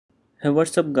Hey,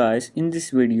 what's up guys? In this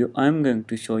video I'm going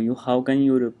to show you how can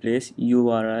you replace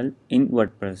URL in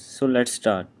WordPress. So let's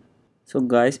start. So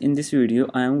guys, in this video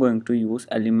I am going to use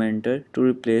Elementor to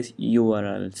replace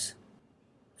URLs.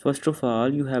 First of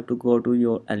all, you have to go to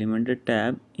your Elementor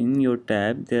tab. In your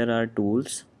tab there are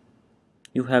tools.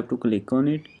 You have to click on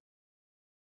it,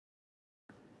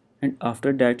 and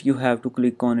after that you have to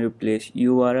click on replace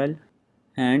URL,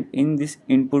 and in this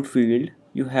input field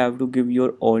you have to give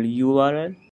your old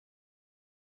URL.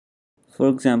 For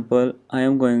example, I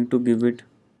am going to give it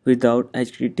without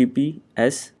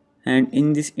HTTPS, and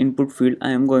in this input field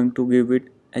I am going to give it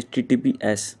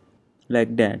HTTPS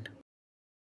like that.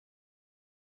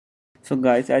 So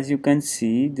guys, as you can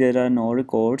see there are no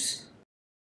records.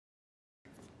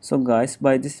 So guys,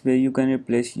 by this way you can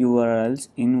replace URLs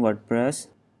in WordPress,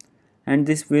 and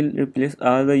this will replace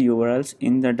all the URLs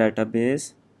in the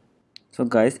database. So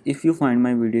guys, if you find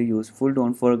my video useful,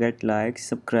 don't forget like,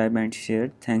 subscribe and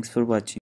share. Thanks for watching.